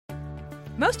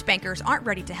Most bankers aren't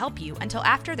ready to help you until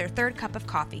after their third cup of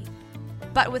coffee.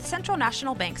 But with Central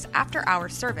National Bank's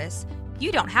after-hours service,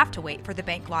 you don't have to wait for the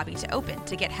bank lobby to open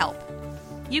to get help.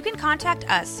 You can contact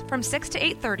us from 6 to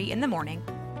 8:30 in the morning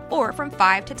or from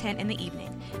 5 to 10 in the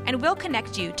evening, and we'll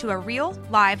connect you to a real,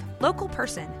 live, local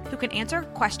person who can answer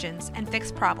questions and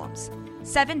fix problems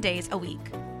 7 days a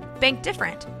week. Bank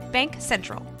different. Bank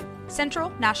Central. Central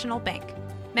National Bank.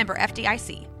 Member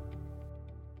FDIC.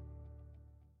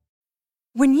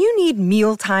 When you need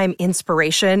mealtime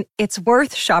inspiration, it's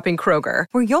worth shopping Kroger,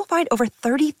 where you'll find over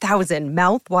 30,000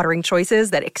 mouth-watering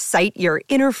choices that excite your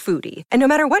inner foodie. And no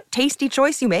matter what tasty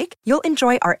choice you make, you'll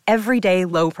enjoy our everyday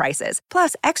low prices,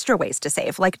 plus extra ways to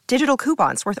save, like digital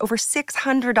coupons worth over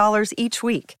 $600 each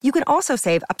week. You can also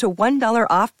save up to $1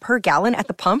 off per gallon at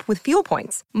the pump with fuel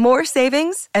points. More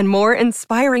savings and more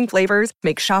inspiring flavors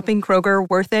make shopping Kroger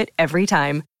worth it every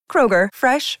time. Kroger,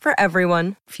 fresh for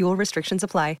everyone. Fuel restrictions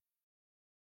apply.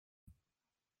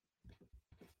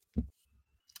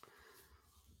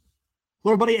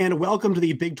 Hello, everybody, and welcome to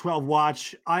the Big 12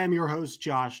 Watch. I am your host,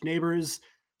 Josh Neighbors.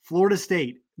 Florida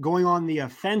State going on the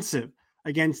offensive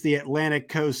against the Atlantic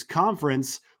Coast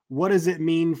Conference. What does it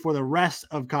mean for the rest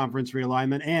of conference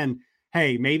realignment? And,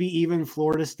 hey, maybe even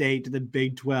Florida State to the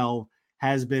Big 12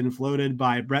 has been floated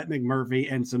by Brett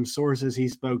McMurphy and some sources he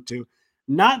spoke to.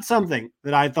 Not something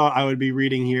that I thought I would be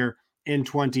reading here in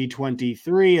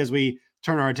 2023 as we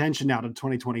turn our attention now to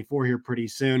 2024 here pretty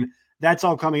soon. That's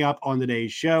all coming up on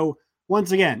today's show.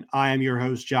 Once again, I am your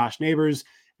host, Josh Neighbors.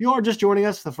 If you are just joining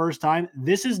us the first time,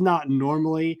 this is not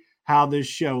normally how this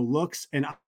show looks and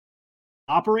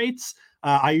operates.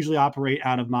 I usually operate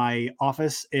out of my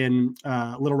office in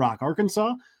Little Rock,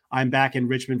 Arkansas. I'm back in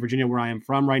Richmond, Virginia, where I am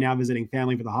from right now, visiting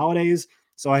family for the holidays.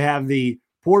 So I have the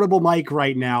portable mic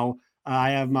right now.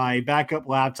 I have my backup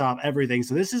laptop, everything.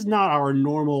 So this is not our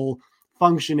normal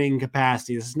functioning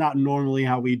capacity. This is not normally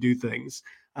how we do things.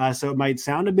 So it might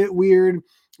sound a bit weird.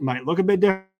 Might look a bit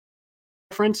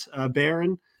different,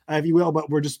 barren, if you will, but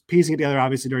we're just piecing it together,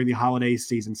 obviously, during the holiday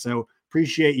season. So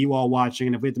appreciate you all watching,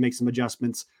 and if we have to make some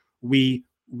adjustments, we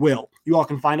will. You all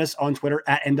can find us on Twitter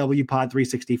at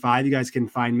NWPod365. You guys can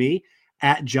find me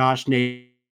at Josh Neighbors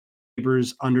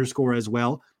 _ as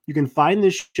well. You can find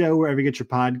this show wherever you get your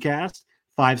podcast.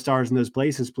 5 stars in those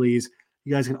places, please.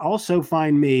 You guys can also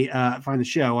find me, find the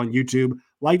show on YouTube,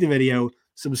 like the video,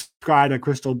 subscribe to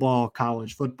Crystal Ball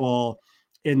College Football,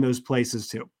 in those places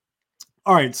too.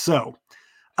 All right, so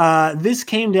this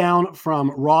came down from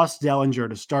Ross Dellinger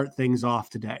to start things off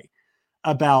today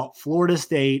about Florida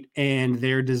State and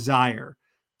their desire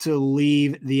to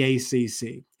leave the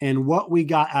ACC. And what we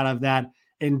got out of that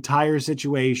entire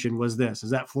situation was this, is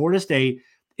that Florida State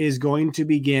is going to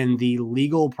begin the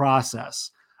legal process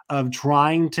of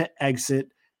trying to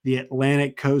exit the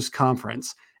Atlantic Coast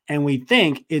Conference. And we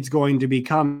think it's going to be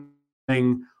coming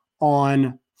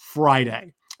on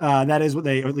Friday. That is what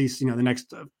they, or at least, the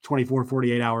next 24,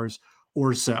 48 hours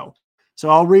or so. So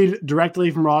I'll read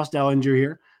directly from Ross Dellinger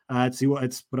here. Let's see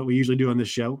what we usually do on this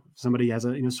show. If somebody has a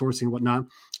sourcing and whatnot,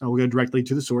 we'll go directly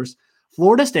to the source.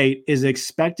 Florida State is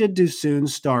expected to soon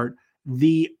start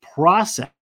the process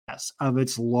of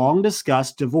its long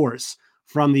discussed divorce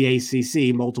from the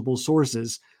ACC, multiple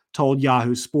sources told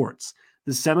Yahoo Sports.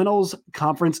 The Seminoles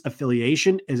conference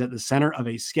affiliation is at the center of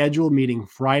a scheduled meeting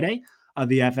Friday of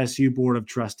the FSU Board of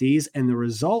Trustees, and the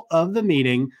result of the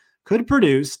meeting could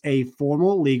produce a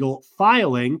formal legal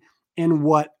filing in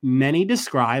what many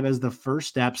describe as the first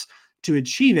steps to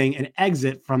achieving an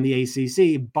exit from the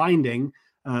ACC binding,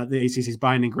 the ACC's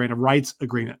binding grant of rights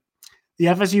agreement. The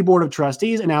FSU Board of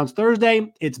Trustees announced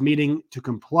Thursday its meeting to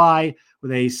comply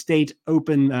with a state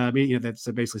open meeting. That's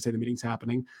basically say the meeting's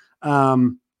happening.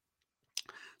 Also,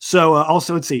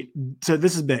 let's see. So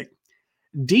this is big.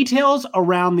 Details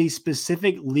around the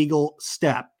specific legal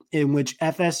step in which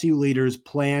FSU leaders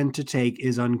plan to take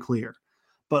is unclear,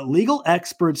 but legal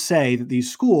experts say that the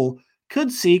school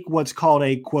could seek what's called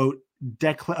a, quote,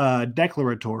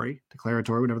 declaratory,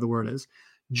 whatever the word is,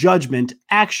 judgment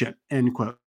action, end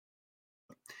quote,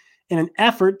 in an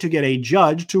effort to get a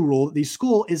judge to rule that the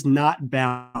school is not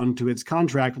bound to its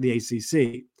contract with the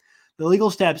ACC. The legal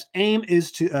steps aim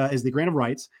is the grant of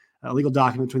rights, a legal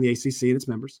document between the ACC and its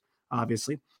members,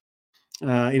 obviously.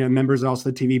 Members and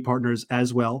also the TV partners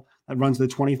as well. That runs the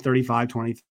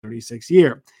 2035-2036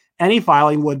 year. Any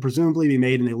filing would presumably be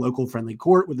made in a local friendly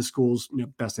court with the school's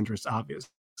best interests, obviously.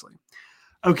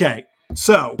 Okay,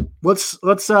 so let's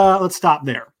stop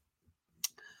there.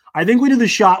 I think we knew the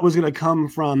shot was going to come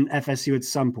from FSU at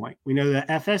some point. We know that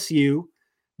FSU,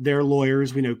 their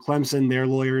lawyers, we know Clemson, their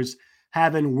lawyers,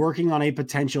 have been working on a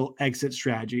potential exit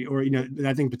strategy, or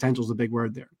I think potential is a big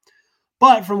word there.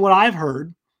 But from what I've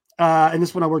heard, and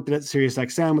this one I worked at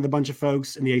SiriusXM with a bunch of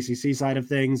folks in the ACC side of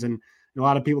things, and a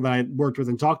lot of people that I worked with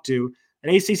and talked to,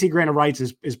 an ACC grant of rights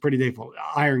is pretty difficult,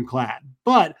 ironclad.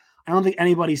 But I don't think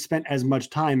anybody spent as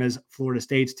much time as Florida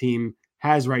State's team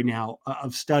has right now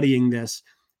of studying this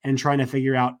and trying to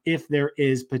figure out if there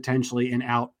is potentially an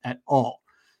out at all.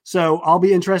 So I'll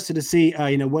be interested to see,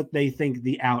 what they think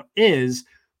the out is,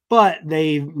 but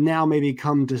they've now maybe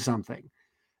come to something.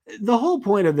 The whole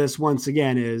point of this, once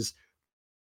again, is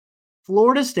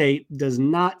Florida State does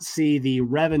not see the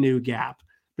revenue gap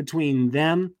between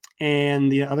them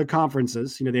and the other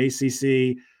conferences, the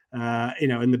ACC,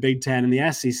 and the Big Ten and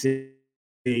the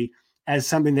SEC as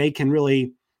something they can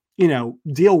really,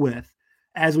 deal with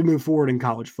as we move forward in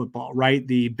college football, right?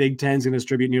 The Big Ten is going to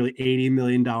distribute nearly $80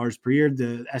 million per year.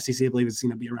 The SEC, I believe, is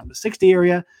going to be around the 60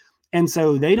 area. And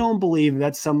so they don't believe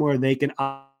that's somewhere they can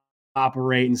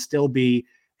operate and still be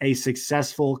a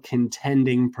successful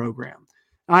contending program.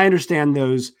 I understand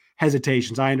those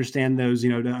hesitations. I understand those,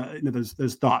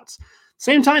 those thoughts.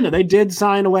 Same time, though, they did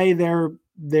sign away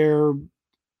their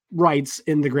rights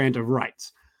in the grant of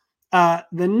rights. The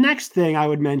next thing I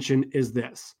would mention is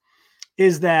this,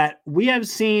 is that we have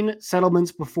seen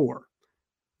settlements before.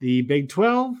 The Big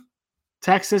 12,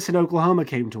 Texas and Oklahoma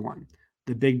came to one.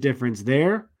 The big difference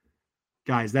there,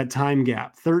 guys, that time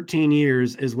gap, 13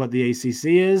 years is what the ACC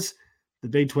is. The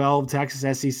Big 12,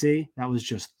 Texas, SEC, that was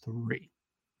just three.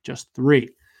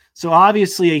 So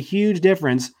obviously a huge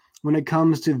difference when it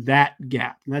comes to that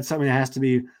gap. And that's something that has to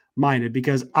be minded,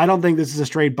 because I don't think this is a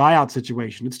straight buyout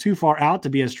situation. It's too far out to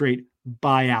be a straight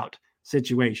buyout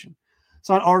situation.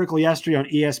 Saw an article yesterday on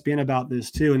ESPN about this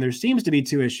too, and there seems to be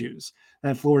two issues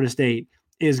that Florida State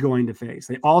is going to face.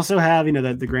 They also have,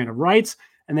 the grant of rights,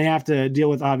 and they have to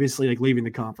deal with obviously like leaving the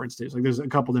conference too. So there's a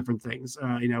couple different things,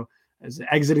 as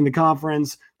exiting the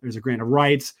conference, there's a grant of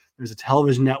rights, there's a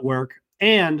television network,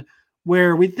 and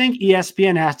where we think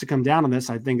ESPN has to come down on this,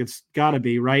 I think it's got to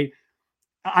be, right?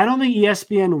 I don't think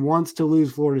ESPN wants to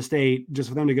lose Florida State just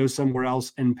for them to go somewhere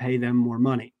else and pay them more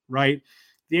money, right?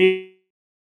 The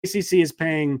ACC is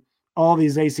paying all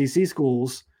these ACC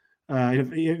schools. If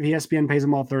ESPN pays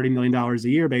them all $30 million a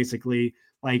year, basically,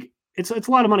 like it's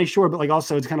a lot of money, sure, but like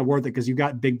also it's kind of worth it because you've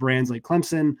got big brands like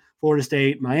Clemson, Florida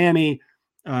State, Miami,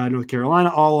 North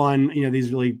Carolina, all on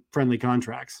these really friendly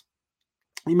contracts.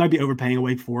 You might be overpaying a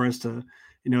Wake Forest to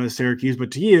a Syracuse, but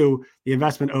to you, the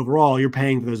investment overall, you're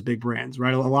paying for those big brands,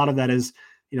 right? A lot of that is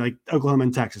like Oklahoma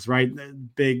and Texas, right?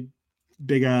 Big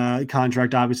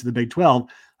contract, obviously the Big 12.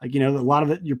 Like, a lot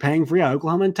of it you're paying for,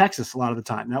 Oklahoma and Texas a lot of the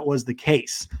time. That was the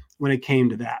case when it came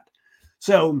to that.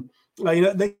 So, they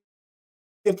have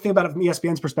to think about it from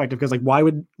ESPN's perspective, because like, why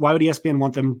would ESPN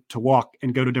want them to walk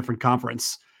and go to a different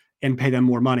conference and pay them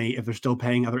more money if they're still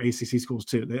paying other ACC schools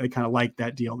too? They kind of like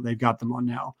that deal they've got them on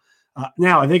now.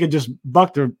 Now, if they could just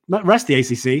buck the rest of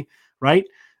the ACC, right?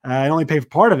 And only pay for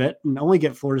part of it and only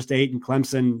get Florida State and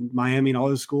Clemson, Miami, and all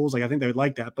those schools. Like, I think they would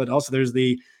like that. But also there's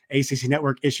the ACC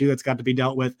network issue that's got to be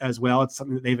dealt with as well. It's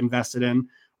something that they've invested in,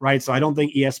 right? So I don't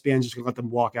think ESPN is just going to let them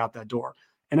walk out that door.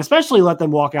 And especially let them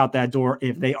walk out that door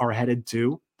if they are headed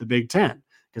to the Big Ten,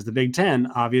 because the Big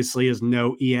Ten obviously is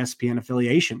no ESPN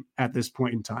affiliation at this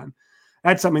point in time.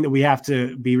 That's something that we have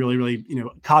to be really, really,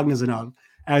 cognizant of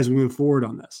as we move forward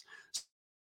on this.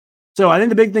 So I think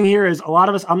the big thing here is a lot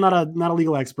of us, I'm not a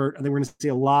legal expert. I think we're going to see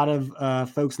a lot of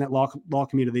folks in that law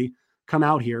community come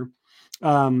out here.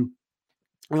 And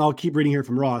I'll keep reading here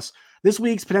from Ross. This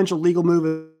week's potential legal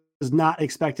move is not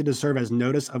expected to serve as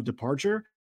notice of departure.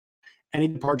 Any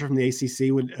departure from the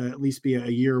ACC would at least be a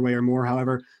year away or more.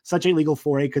 However, such a legal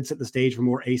foray could set the stage for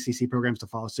more ACC programs to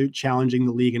follow suit, challenging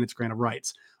the league and its grant of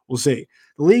rights. We'll see.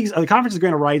 The conference's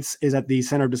grant of rights is at the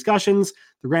center of discussions.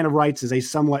 The grant of rights is a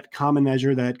somewhat common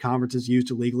measure that conferences use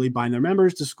to legally bind their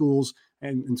members to schools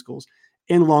and schools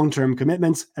in long-term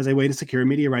commitments as a way to secure a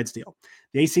media rights deal.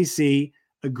 The ACC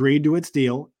agreed to its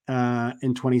deal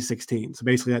in 2016. So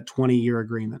basically that 20-year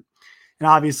agreement. And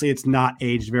obviously it's not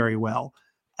aged very well.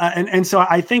 And so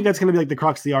I think that's going to be like the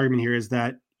crux of the argument here, is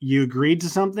that you agreed to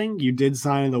something, you did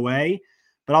sign it away,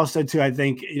 but also too, I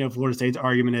think, Florida State's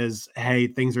argument is, hey,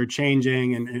 things are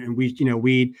changing and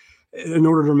we, in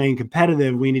order to remain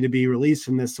competitive, we need to be released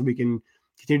from this so we can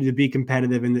continue to be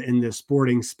competitive in the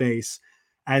sporting space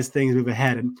as things move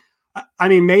ahead. And I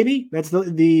mean, maybe that's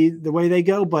the way they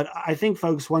go, but I think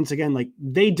folks, once again, like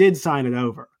they did sign it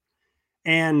over,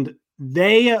 and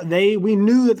we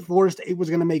knew that Florida State was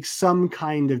going to make some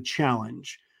kind of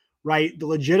challenge, right? The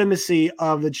legitimacy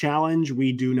of the challenge,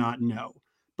 we do not know,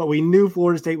 but we knew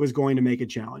Florida State was going to make a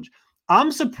challenge.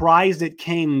 I'm surprised it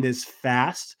came this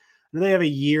fast. They have a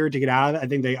year to get out of it. I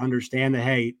think they understand that,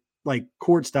 hey, like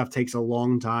court stuff takes a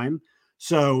long time.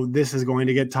 So this is going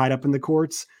to get tied up in the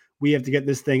courts. We have to get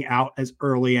this thing out as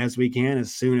early as we can,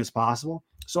 as soon as possible.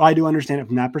 So I do understand it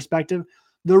from that perspective.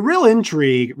 The real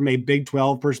intrigue from a Big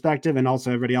 12 perspective, and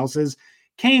also everybody else's,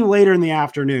 came later in the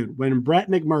afternoon when Brett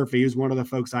McMurphy, who's one of the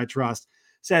folks I trust,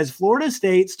 says Florida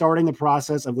State starting the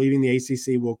process of leaving the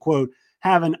ACC will, quote,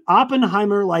 have an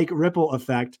Oppenheimer-like ripple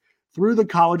effect through the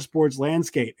college sports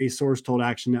landscape, a source told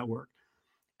Action Network.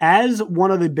 As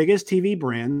one of the biggest TV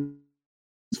brands,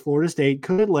 Florida State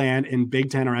could land in Big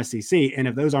 10 or SEC, and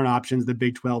if those aren't options, the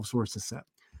Big 12 sources said.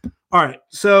 All right,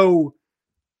 so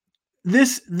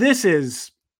this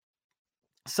is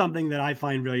something that I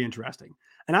find really interesting.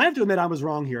 And I have to admit I was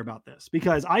wrong here about this,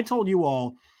 because I told you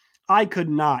all I could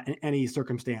not in any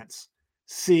circumstance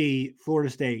see Florida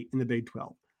State in the Big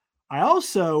 12. I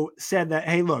also said that,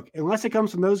 hey, look, unless it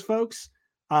comes from those folks,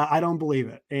 I don't believe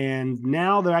it. And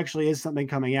now there actually is something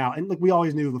coming out. And look, we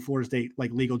always knew the Florida State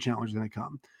legal challenge was going to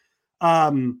come.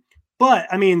 But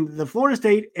I mean, the Florida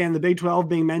State and the Big 12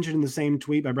 being mentioned in the same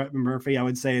tweet by Brett Murphy, I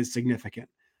would say is significant.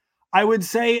 I would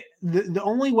say the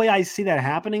only way I see that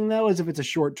happening, though, is if it's a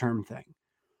short-term thing.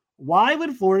 Why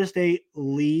would Florida State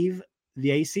leave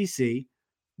the ACC,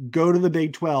 go to the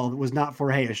Big 12? It was not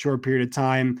for, hey, a short period of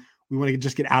time. We want to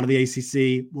just get out of the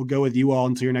ACC. We'll go with you all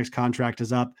until your next contract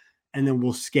is up, and then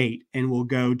we'll skate and we'll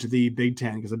go to the Big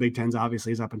 10, because the Big 10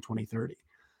 obviously is up in 2030.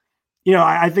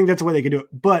 I think that's the way they could do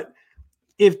it. But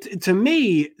if to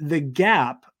me, the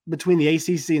gap between the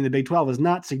ACC and the Big 12 is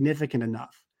not significant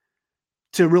enough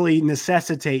to really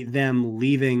necessitate them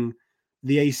leaving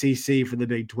the ACC for the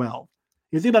Big 12.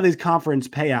 You think about these conference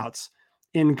payouts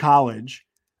in college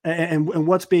and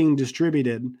what's being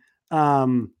distributed,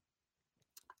 what's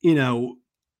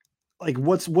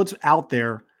out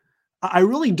there. I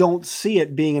really don't see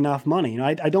it being enough money.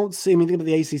 I don't see, think of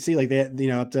the ACC, like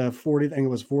they, up to 40, I think it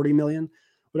was 40 million,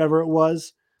 whatever it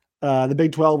was. The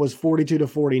Big 12 was 42 to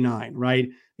 49, right?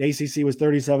 The ACC was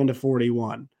 37 to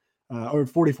 41, or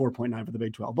 44.9 for the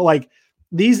Big 12. But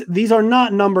these are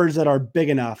not numbers that are big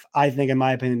enough, I think, in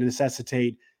my opinion, to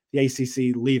necessitate the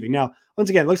ACC leaving. Now, once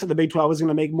again, it looks like the Big 12 is going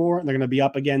to make more, and they're going to be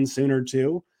up again sooner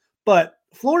too. But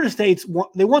Florida State's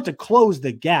they want to close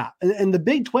the gap. And the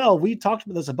Big 12, we talked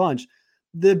about this a bunch,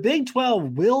 the Big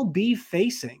 12 will be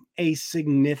facing a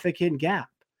significant gap.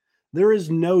 There is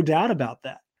no doubt about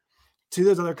that to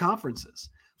those other conferences.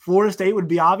 Florida State would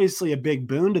be obviously a big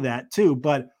boon to that too.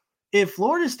 But if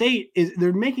Florida State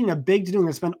they're making a big to do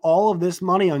and spend all of this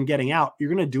money on getting out, you're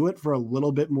going to do it for a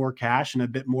little bit more cash and a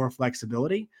bit more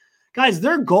flexibility. Guys,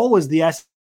 their goal was the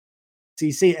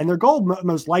SEC, and their goal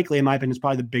most likely, in my opinion, is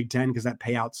probably the Big 10, because that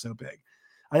payout's so big.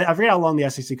 I forget how long the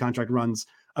SEC contract runs,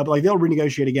 but they'll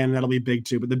renegotiate again, and that'll be big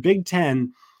too. But the Big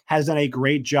 10 has done a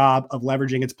great job of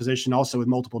leveraging its position also with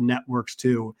multiple networks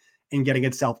too, and getting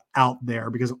itself out there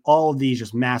because of all of these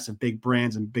just massive big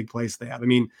brands and big places they have.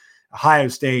 Ohio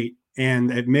State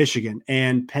and at Michigan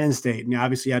and Penn State, and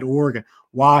obviously at Oregon,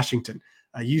 Washington,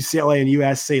 UCLA and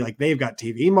USC, they've got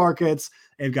TV markets,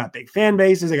 they've got big fan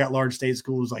bases, they got large state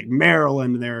schools like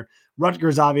Maryland, and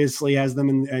Rutgers obviously has them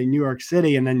in New York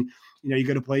City, and then you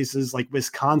go to places like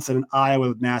Wisconsin and Iowa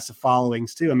with massive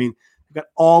followings too. They've got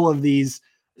all of these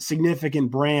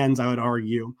significant brands, I would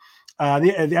argue.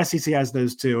 The SEC has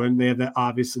those too, and they have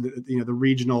obviously the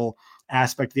regional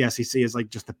aspect of the SEC is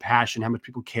just the passion, how much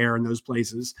people care in those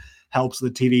places helps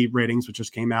the TV ratings, which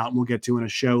just came out, and we'll get to in a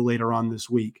show later on this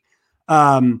week.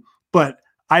 But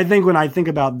I think when I think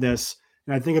about this,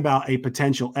 and I think about a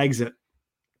potential exit,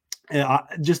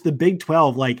 just the Big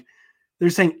 12, they're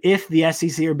saying if the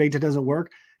SEC or Big 10 doesn't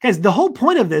work, guys, the whole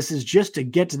point of this is just to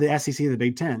get to the SEC or the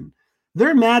Big 10.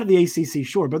 They're mad at the ACC,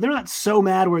 sure, but they're not so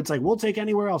mad where it's we'll take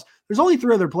anywhere else. There's only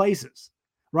 3 other places,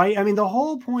 right? The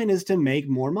whole point is to make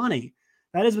more money.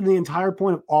 That has been the entire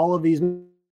point of all of these moves.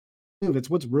 It's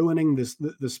what's ruining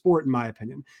the sport, in my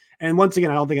opinion. And once again,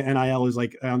 I don't think an NIL is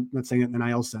I'm not saying it in an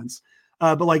NIL sense,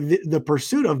 but the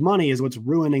pursuit of money is what's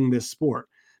ruining this sport,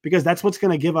 because that's what's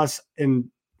going to give us, and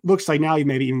looks like now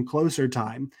maybe even closer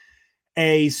time,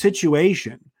 a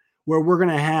situation where we're going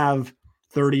to have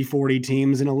 30, 40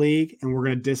 teams in a league, and we're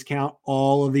going to discount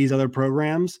all of these other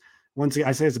programs. Once again,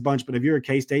 I say it's a bunch, but if you're a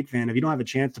K-State fan, if you don't have a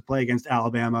chance to play against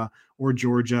Alabama or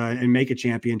Georgia and make a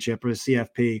championship or a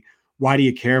CFP, why do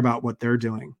you care about what they're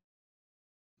doing?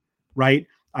 Right?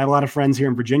 I have a lot of friends here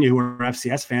in Virginia who are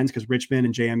FCS fans because Richmond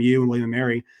and JMU and William &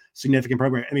 Mary, significant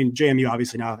program. JMU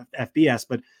obviously now FBS,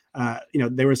 but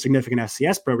they were a significant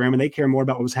FCS program, and they care more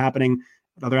about what was happening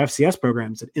with other FCS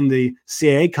programs in the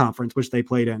CAA conference, which they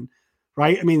played in.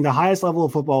 Right? The highest level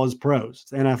of football is pros,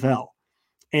 it's the NFL.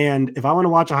 And if I want to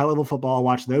watch a high level football, I'll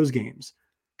watch those games.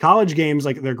 college games,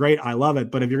 like they're great. I love it.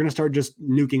 But if you're going to start just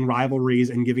nuking rivalries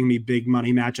and giving me big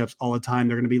money matchups all the time,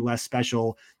 they're going to be less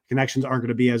special. Connections aren't going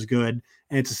to be as good.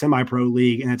 And it's a semi-pro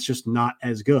league and it's just not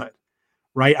as good.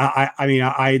 Right. I mean,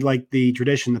 I like the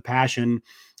tradition, the passion,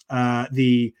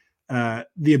 the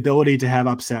ability to have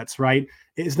upsets, right?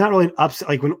 It's not really an upset.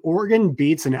 Like when Oregon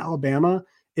beats an Alabama,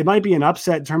 it might be an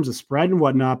upset in terms of spread and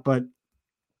whatnot, but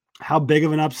how big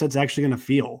of an upset's actually going to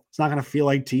feel? It's not going to feel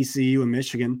like TCU and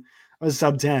Michigan was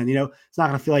sub 10. It's not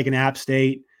going to feel like an App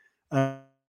State,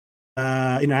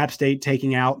 App State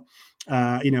taking out,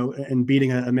 and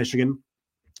beating a Michigan.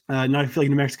 Not feel like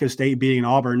New Mexico State beating an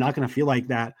Auburn. Not going to feel like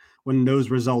that when those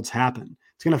results happen.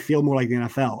 It's going to feel more like the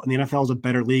NFL. And the NFL is a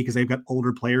better league because they've got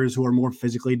older players who are more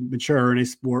physically mature in a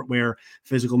sport where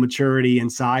physical maturity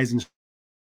and size and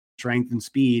strength and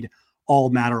speed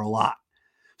all matter a lot.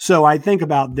 So I think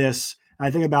about this. I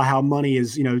think about how money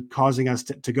is, causing us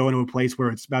to go into a place where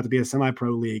it's about to be a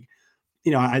semi-pro league.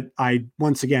 I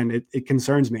once again, it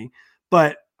concerns me.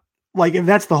 But like, if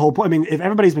that's the whole point, I mean, if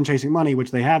everybody's been chasing money,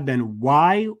 which they have been,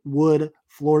 why would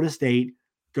Florida State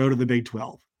go to the Big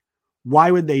 12? Why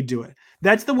would they do it?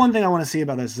 That's the one thing I want to see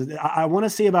about this. I want to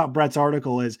see about Brett's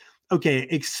article is, okay,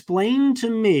 explain to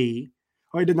me,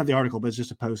 I didn't have the article, but it's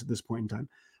just a post at this point in time.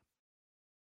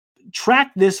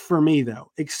 Track this for me,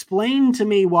 though. Explain to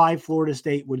me why Florida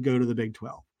State would go to the Big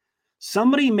 12.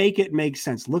 Somebody make it make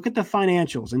sense. Look at the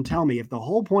financials and tell me if the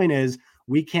whole point is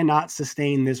we cannot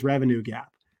sustain this revenue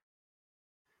gap.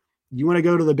 You want to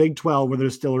go to the Big 12 where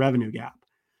there's still a revenue gap.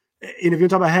 And if you're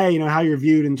talking about, hey, how you're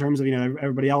viewed in terms of,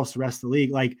 everybody else, the rest of the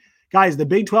league, like, guys, the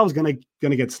Big 12 is going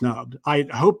to get snubbed. I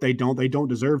hope they don't. They don't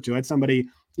deserve to. I had somebody,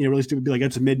 really stupid be like,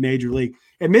 it's a mid-major league.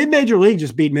 And mid-major league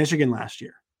just beat Michigan last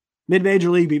year. Mid-major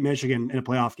league beat Michigan in a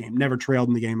playoff game. Never trailed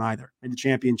in the game either. In the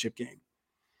championship game,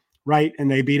 right? And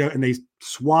they they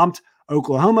swamped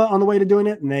Oklahoma on the way to doing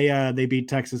it, and they beat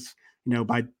Texas,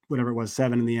 by whatever it was,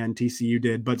 7 in the end. TCU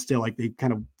did, but still, like, they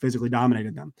kind of physically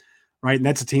dominated them, right? And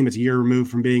that's a team that's a year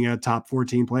removed from being a top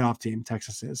 14 playoff team.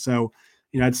 Texas is. So,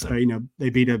 it's they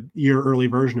beat a year early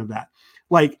version of that.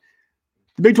 Like,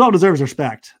 the Big 12 deserves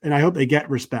respect, and I hope they get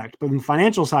respect. But in the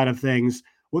financial side of things,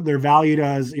 what they're valued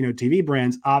as, TV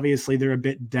brands, obviously they're a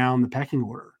bit down the pecking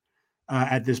order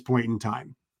at this point in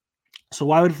time. So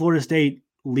why would Florida State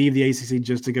leave the ACC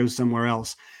just to go somewhere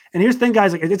else? And here's the thing,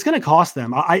 guys, like, it's going to cost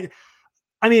them. I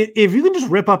mean, if you can just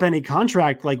rip up any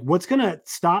contract, like, what's going to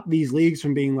stop these leagues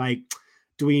from being like,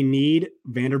 do we need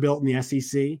Vanderbilt in the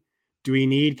SEC? Do we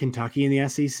need Kentucky in the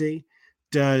SEC?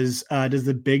 Does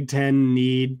the Big Ten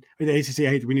need, or the ACC?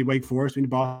 Hey, do we need Wake Forest? We need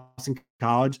Boston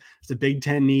College. Does the Big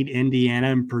Ten need Indiana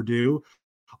and Purdue?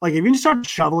 Like, if you just start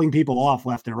shoveling people off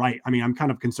left and right, I mean, I'm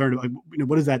kind of concerned. Like,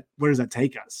 what does that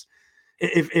take us?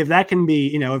 If that can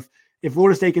be, if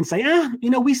Florida State can say,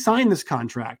 we signed this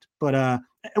contract, but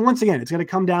and once again, it's going to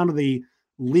come down to the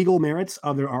legal merits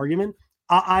of their argument.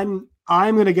 I'm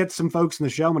going to get some folks in the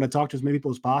show. I'm going to talk to as many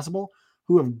people as possible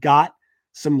who have got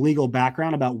some legal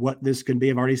background about what this could be.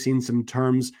 I've already seen some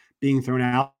terms being thrown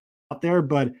out there,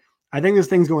 but I think this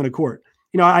thing's going to court.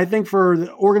 I think for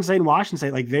the Oregon State and Washington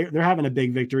State, like, they're having a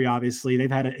big victory. Obviously,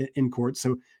 they've had it in court.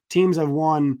 So teams have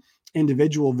won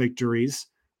individual victories,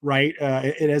 right?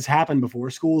 It has happened before.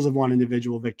 Schools have won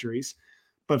individual victories,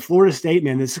 but Florida State,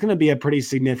 man, this is going to be a pretty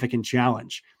significant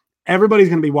challenge. Everybody's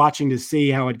going to be watching to see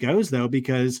how it goes, though,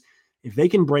 because if they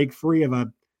can break free of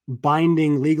a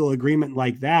binding legal agreement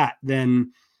like that,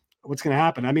 then what's going to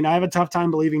happen? I mean, I have a tough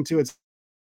time believing too.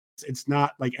 It's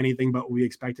not like anything but what we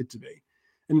expect it to be.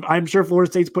 And I'm sure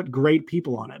Florida State's put great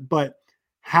people on it, but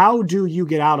how do you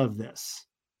get out of this?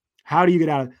 How do you get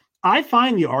out of it? I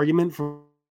find the argument from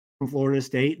Florida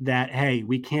State that, hey,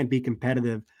 we can't be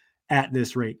competitive at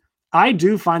this rate. I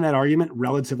do find that argument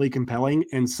relatively compelling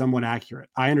and somewhat accurate.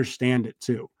 I understand it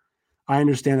too. I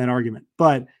understand that argument,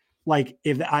 but like,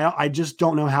 if I just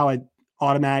don't know how it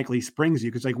automatically springs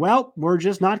you, because, like, well, we're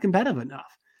just not competitive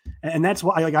enough, and that's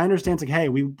why, like, I understand it's like, hey,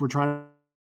 we're trying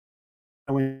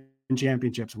to win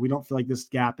championships. We don't feel like this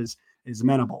gap is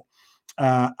amenable.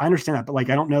 I understand that, but, like,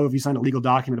 I don't know if you signed a legal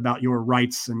document about your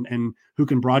rights and who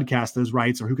can broadcast those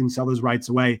rights or who can sell those rights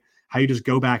away, how you just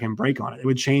go back and break on it. It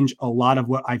would change a lot of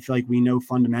what I feel like we know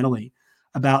fundamentally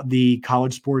about the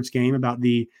college sports game, about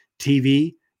the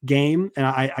TV game. And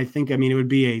I think, it would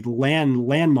be a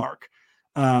landmark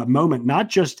moment, not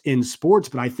just in sports,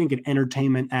 but I think in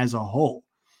entertainment as a whole.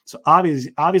 So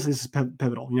obviously this is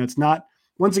pivotal. It's not,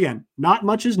 once again, not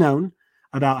much is known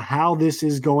about how this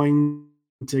is going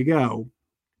to go,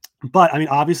 but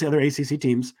obviously other ACC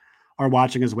teams are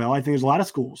watching as well. I think there's a lot of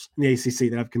schools in the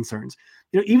ACC that have concerns.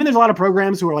 Even there's a lot of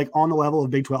programs who are like on the level of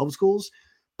Big 12 schools,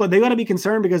 But they got to be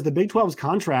concerned because the Big 12's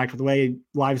contract, with the way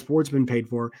live sports has been paid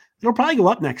for, it'll probably go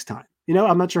up next time.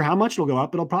 I'm not sure how much it'll go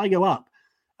up, but it'll probably go up.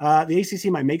 The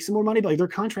ACC might make some more money, but their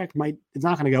contract it's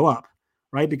not going to go up,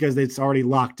 right? Because it's already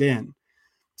locked in.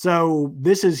 So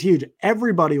this is huge.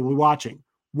 Everybody will be watching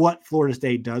what Florida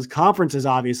State does. Conferences,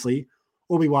 obviously,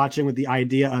 will be watching with the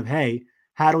idea of, hey,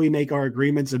 how do we make our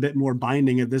agreements a bit more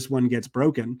binding if this one gets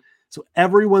broken? So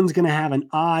everyone's going to have an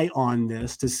eye on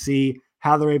this to see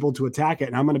how they're able to attack it.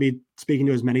 And I'm going to be speaking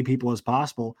to as many people as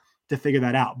possible to figure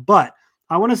that out. But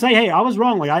I want to say, hey, I was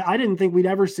wrong. Like I didn't think we'd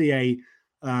ever see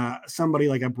somebody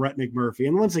like a Brett McMurphy.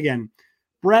 And once again,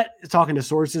 Brett is talking to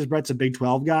sources. Brett's a Big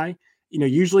 12 guy,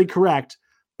 usually correct.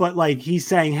 But like he's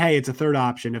saying, hey, it's a third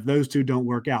option if those two don't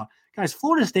work out. Guys,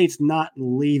 Florida State's not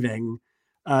leaving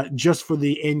just for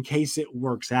in case it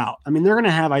works out. I mean, they're going to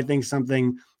have, I think,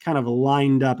 something kind of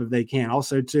lined up if they can.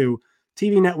 Also, too,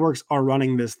 TV networks are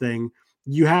running this thing.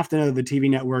 You have to know the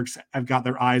TV networks have got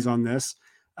their eyes on this.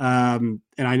 And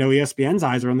I know ESPN's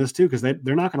eyes are on this, too, because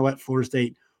they're not going to let Florida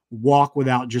State walk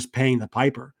without just paying the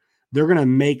piper. They're going to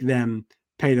make them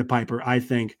pay the piper, I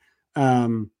think.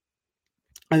 I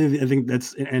think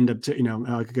that's an end up to,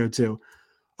 I could go too.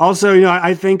 Also,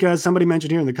 I think somebody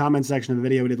mentioned here in the comment section of the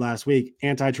video we did last week,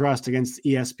 antitrust against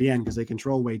ESPN because they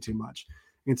control way too much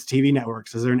against TV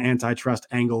networks. Is there an antitrust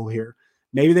angle here?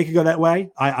 Maybe they could go that way.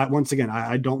 Once again,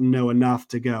 I don't know enough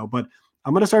to go, but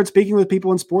I'm going to start speaking with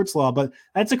people in sports law. But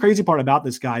that's the crazy part about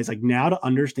this, guys. Like now to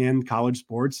understand college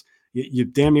sports, you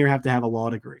damn near have to have a law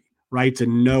degree, right? To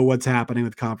know what's happening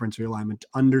with conference realignment, to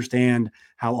understand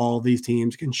how all of these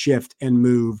teams can shift and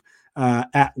move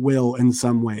at will in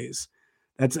some ways.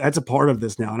 That's a part of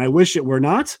this now. And I wish it were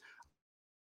not.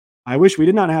 I wish we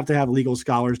did not have to have legal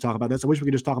scholars talk about this. I wish we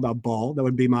could just talk about ball. That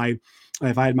would be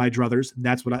if I had my druthers,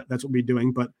 that's what we'd be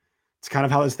doing. But it's kind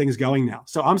of how this thing's going now.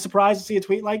 So I'm surprised to see a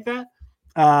tweet like that.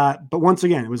 But once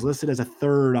again, it was listed as a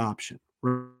third option,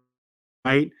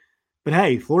 right? But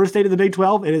hey, Florida State of the Big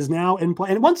 12, it is now in play.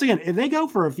 And once again, if they go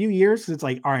for a few years, it's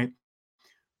like, all right,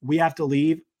 we have to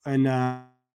leave and,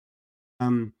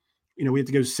 we have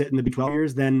to go sit in the Big 12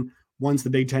 years. Then once the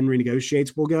Big 10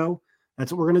 renegotiates, we'll go.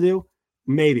 That's what we're going to do.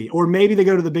 Maybe. Or maybe they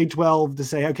go to the Big 12 to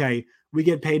say, okay, we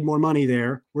get paid more money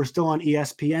there. We're still on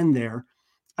ESPN there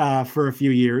for a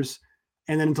few years.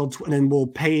 And then then we'll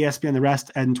pay ESPN the rest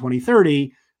in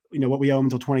 2030, what we owe them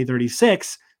until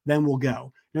 2036, then we'll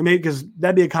go. Maybe because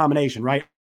that'd be a combination, right?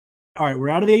 All right, we're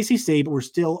out of the ACC, but we're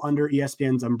still under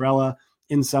ESPN's umbrella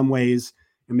in some ways.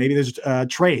 And maybe there's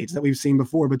trades that we've seen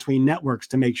before between networks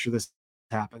to make sure this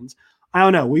happens. I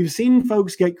don't know. We've seen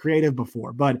folks get creative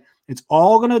before, but it's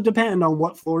all going to depend on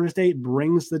what Florida State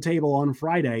brings to the table on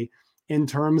Friday in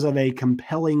terms of a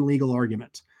compelling legal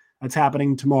argument. That's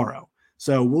happening tomorrow.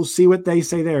 So we'll see what they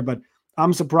say there, but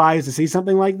I'm surprised to see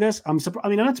something like this. I'm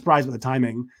not surprised with the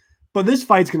timing, but this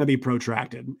fight's going to be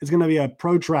protracted. It's going to be a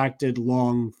protracted,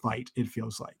 long fight, it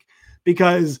feels like,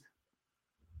 because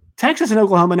Texas and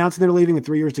Oklahoma announcing they're leaving with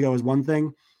 3 years to go is one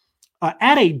thing.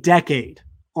 Add a decade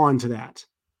onto that.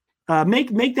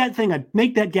 Make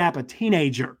that gap a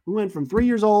teenager. We went from 3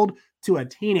 years old to a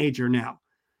teenager now.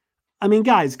 I mean,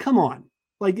 guys, come on.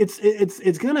 Like it's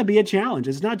going to be a challenge.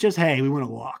 It's not just, hey, we want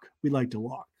to walk. We'd like to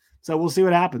walk. So we'll see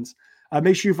what happens.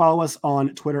 Make sure you follow us on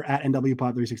Twitter at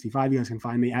NWPod365. You guys can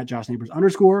find me at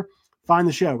JoshNeighbors_. Find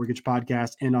the show where you get your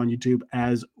podcast and on YouTube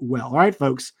as well. All right,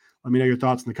 folks, let me know your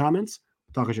thoughts in the comments.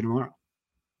 Talk to you tomorrow.